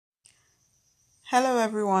Hello,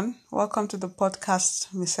 everyone. Welcome to the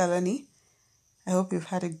podcast Miscellany. I hope you've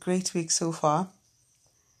had a great week so far.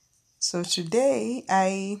 So, today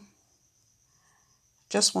I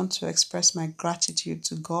just want to express my gratitude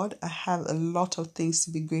to God. I have a lot of things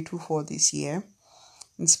to be grateful for this year.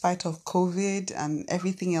 In spite of COVID and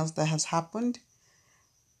everything else that has happened,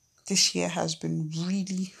 this year has been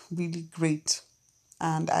really, really great.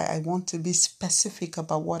 And I want to be specific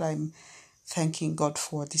about what I'm thanking God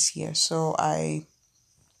for this year. So, I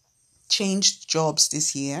changed jobs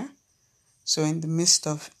this year. So, in the midst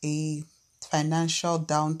of a financial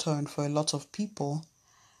downturn for a lot of people,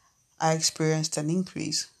 I experienced an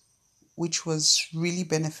increase, which was really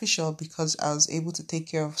beneficial because I was able to take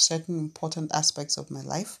care of certain important aspects of my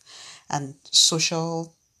life and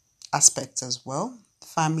social aspects as well,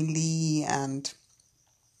 family and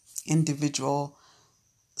individual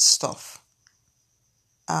stuff.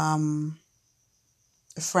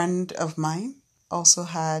 A friend of mine also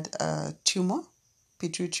had a tumor,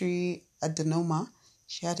 pituitary adenoma.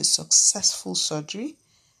 She had a successful surgery,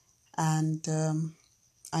 and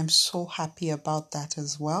I'm so happy about that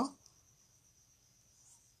as well.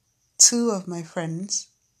 Two of my friends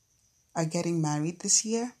are getting married this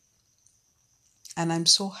year, and I'm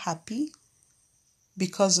so happy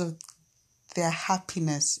because of their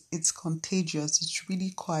happiness. It's contagious.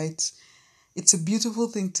 It's a beautiful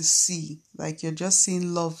thing to see. Like you're just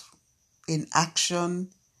seeing love in action.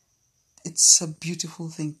 It's a beautiful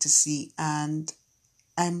thing to see, and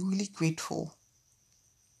I'm really grateful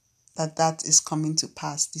that that is coming to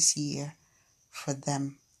pass this year for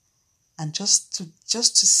them. And just to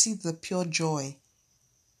see the pure joy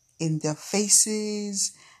in their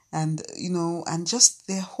faces, and just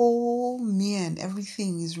their whole mien,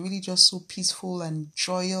 everything is really just so peaceful and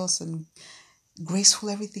joyous and graceful.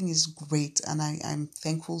 Everything is great, and I'm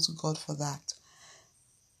thankful to God for that.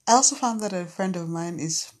 I also found that a friend of mine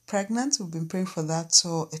is pregnant. We've been praying for that,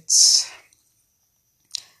 so that's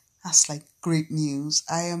like great news.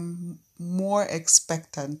 I am more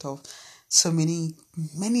expectant of so many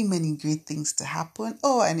great things to happen.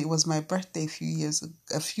 Oh, and it was my birthday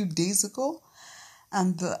a few days ago,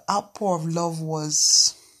 and the outpour of love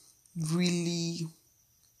was really,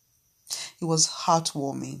 it was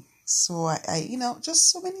heartwarming. So just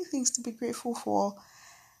so many things to be grateful for,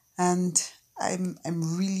 and I'm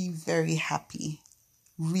really very happy,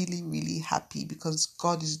 really really happy because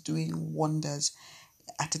God is doing wonders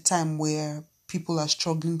at a time where people are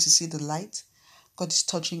struggling to see the light. God is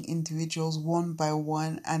touching individuals one by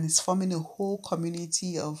one, and it's forming a whole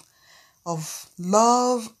community of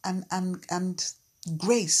love and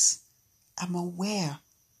grace. I'm aware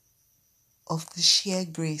of the sheer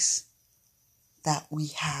grace that we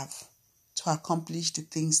have to accomplish the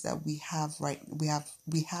things that we have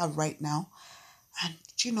right now. And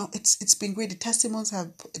it's been great. The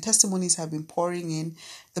testimonies have been pouring in.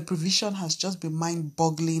 The provision has just been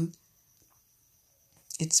mind-boggling.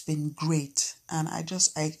 It's been great, and I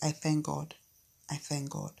thank God. I thank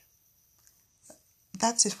God.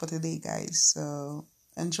 That's it for today, guys. So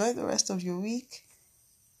enjoy the rest of your week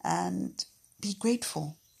and be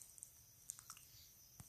grateful.